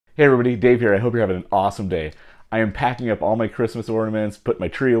Hey everybody, Dave here. I hope you're having an awesome day. I am packing up all my Christmas ornaments, putting my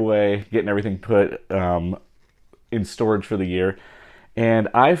tree away, getting everything put in storage for the year. And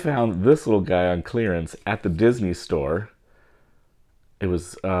I found this little guy on clearance at the Disney store. It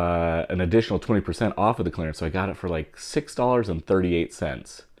was an additional 20% off of the clearance, so I got it for like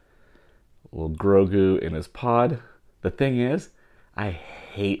 $6.38. Little Grogu in his pod. The thing is, I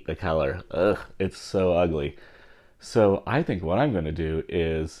hate the color. Ugh, it's so ugly. So I think what I'm going to do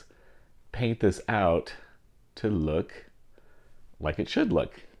is paint this out to look like it should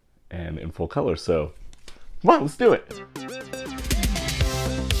look and in full color. So come on, let's do it.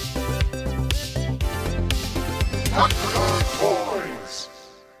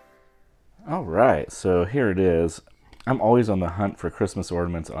 All right, so here it is. I'm always on the hunt for Christmas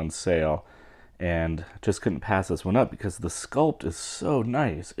ornaments on sale, and just couldn't pass this one up because the sculpt is so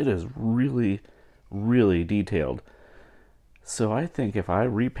nice. It is really, really detailed. So I think if I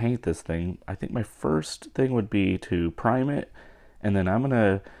repaint this thing, I think my first thing would be to prime it, and then I'm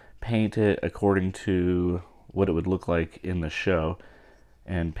gonna paint it according to what it would look like in the show,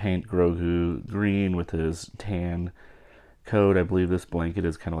 and paint Grogu green with his tan coat. I believe this blanket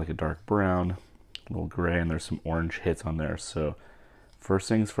is kind of like a dark brown, a little gray, and there's some orange hits on there. So first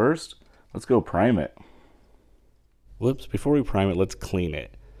things first, let's go prime it. Whoops, before we prime it, let's clean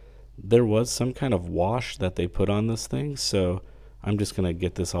it. There was some kind of wash that they put on this thing, so I'm just gonna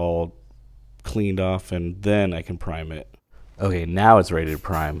get this all cleaned off and then I can prime it. Okay, now it's ready to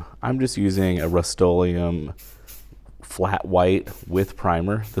prime. I'm just using a Rust-Oleum flat white with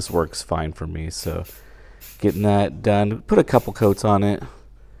primer. This works fine for me, so getting that done. Put a couple coats on it,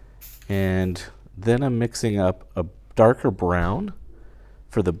 and then I'm mixing up a darker brown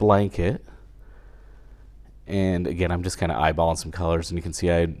for the blanket. And again, I'm just kind of eyeballing some colors, and you can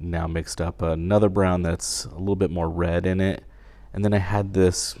see I now mixed up another brown that's a little bit more red in it. And then I had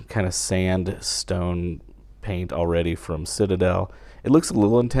this kind of sandstone paint already from Citadel. It looks a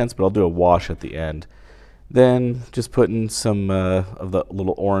little intense, but I'll do a wash at the end. Then just putting some of the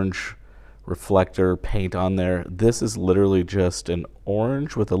little orange reflector paint on there. This is literally just an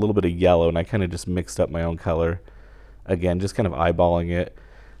orange with a little bit of yellow, and I kind of just mixed up my own color. Again, just kind of eyeballing it.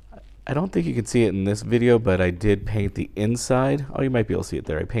 I don't think you can see it in this video, but I did paint the inside. Oh, you might be able to see it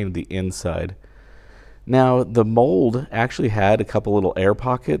there. I painted the inside. Now, the mold actually had a couple little air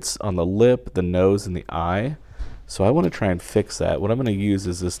pockets on the lip, the nose, and the eye. So I want to try and fix that. What I'm going to use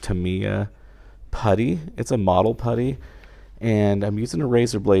is this Tamiya putty. It's a model putty. And I'm using a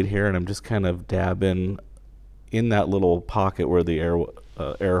razor blade here, and I'm just kind of dabbing in that little pocket where the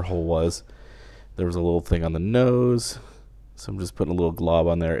air hole was. There was a little thing on the nose. So I'm just putting a little glob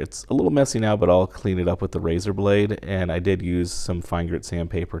on there. It's a little messy now, but I'll clean it up with the razor blade. And I did use some fine grit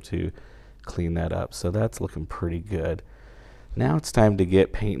sandpaper to clean that up. So that's looking pretty good. Now it's time to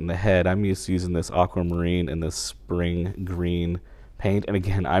get painting the head. I'm used to using this aquamarine and this spring green paint. And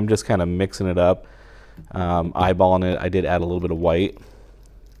again, I'm just kind of mixing it up, eyeballing it. I did add a little bit of white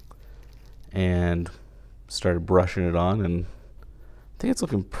and started brushing it on. And I think it's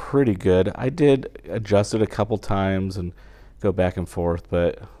looking pretty good. I did adjust it a couple times and go back and forth,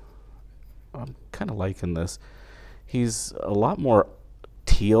 but I'm kind of liking this. He's a lot more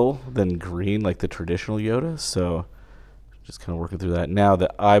teal than green like the traditional Yoda, so just kind of working through that. Now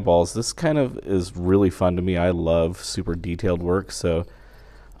the eyeballs, this kind of is really fun to me. I love super detailed work, so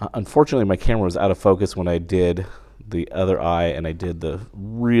unfortunately my camera was out of focus when I did the other eye, and I did the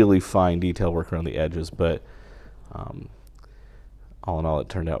really fine detail work around the edges, but all in all it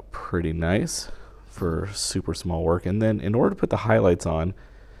turned out pretty nice for super small work. And then in order to put the highlights on,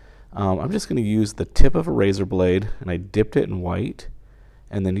 I'm just going to use the tip of a razor blade, and I dipped it in white,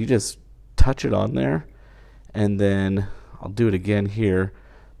 and then you just touch it on there, and then I'll do it again here.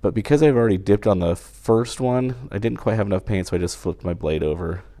 But because I've already dipped on the first one, I didn't quite have enough paint, so I just flipped my blade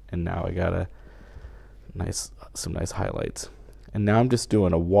over, and now I got some nice highlights. And now I'm just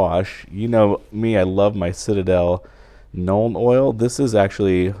doing a wash. You know me, I love my Citadel Nuln oil. This is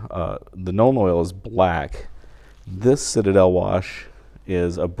actually, the Nuln oil is black. This Citadel wash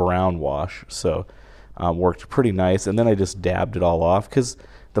is a brown wash, so worked pretty nice. And then I just dabbed it all off because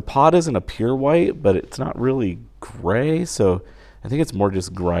the pot isn't a pure white, but it's not really gray, so I think it's more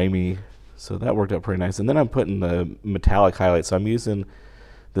just grimy. So that worked out pretty nice. And then I'm putting the metallic highlight. So I'm using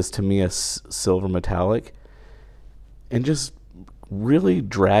this Tamiya silver metallic and just really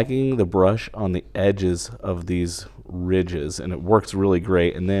dragging the brush on the edges of these ridges, and it works really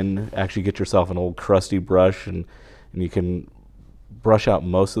great. And then actually get yourself an old crusty brush, and you can brush out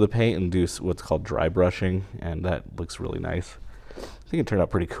most of the paint and do what's called dry brushing, and that looks really nice. I think it turned out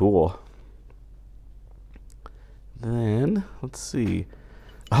pretty cool. Then let's see,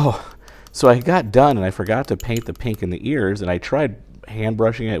 Oh, so I got done and I forgot to paint the pink in the ears, and I tried hand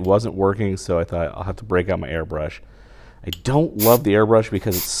brushing it. It wasn't working, so I thought I'll have to break out my airbrush. I don't love the airbrush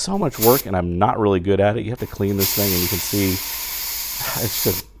because it's so much work and I'm not really good at it. You have to clean this thing, and you can see it's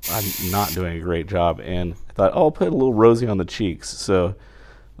just, I'm not doing a great job. And I thought, oh, I'll put a little rosy on the cheeks. So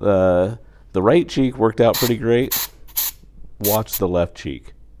the right cheek worked out pretty great. Watch the left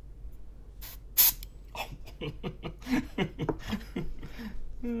cheek.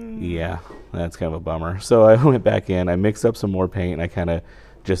 Yeah, that's kind of a bummer. So I went back in, I mixed up some more paint, and I kind of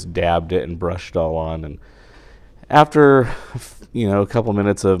just dabbed it and brushed it all on. And after, a couple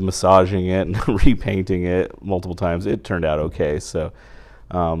minutes of massaging it and repainting it multiple times, it turned out okay. So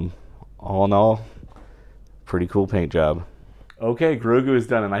all in all, pretty cool paint job. Okay, Grogu is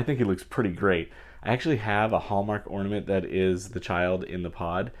done, and I think he looks pretty great. I actually have a Hallmark ornament that is the child in the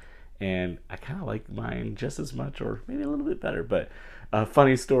pod, and I kind of like mine just as much, or maybe a little bit better. But a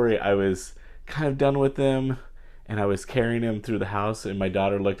funny story, I was kind of done with him, and I was carrying him through the house, and my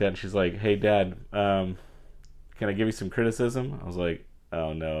daughter looked at it, and she's like, "Hey, Dad, can I give you some criticism?" I was like,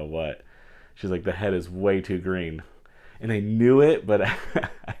 "Oh no, what?" She's like, "The head is way too green." And I knew it, but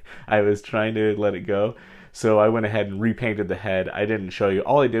I was trying to let it go. So I went ahead and repainted the head. I didn't show you.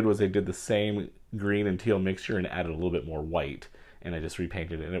 All I did was I did the same green and teal mixture and added a little bit more white. And I just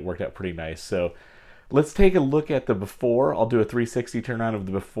repainted it, and it worked out pretty nice. So let's take a look at the before. I'll do a 360 turnaround of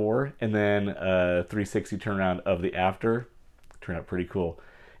the before, and then a 360 turnaround of the after. Turned out pretty cool.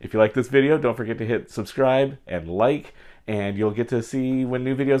 If you like this video, don't forget to hit subscribe and like, and you'll get to see when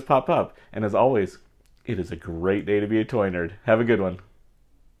new videos pop up. And as always, it is a great day to be a toy nerd. Have a good one.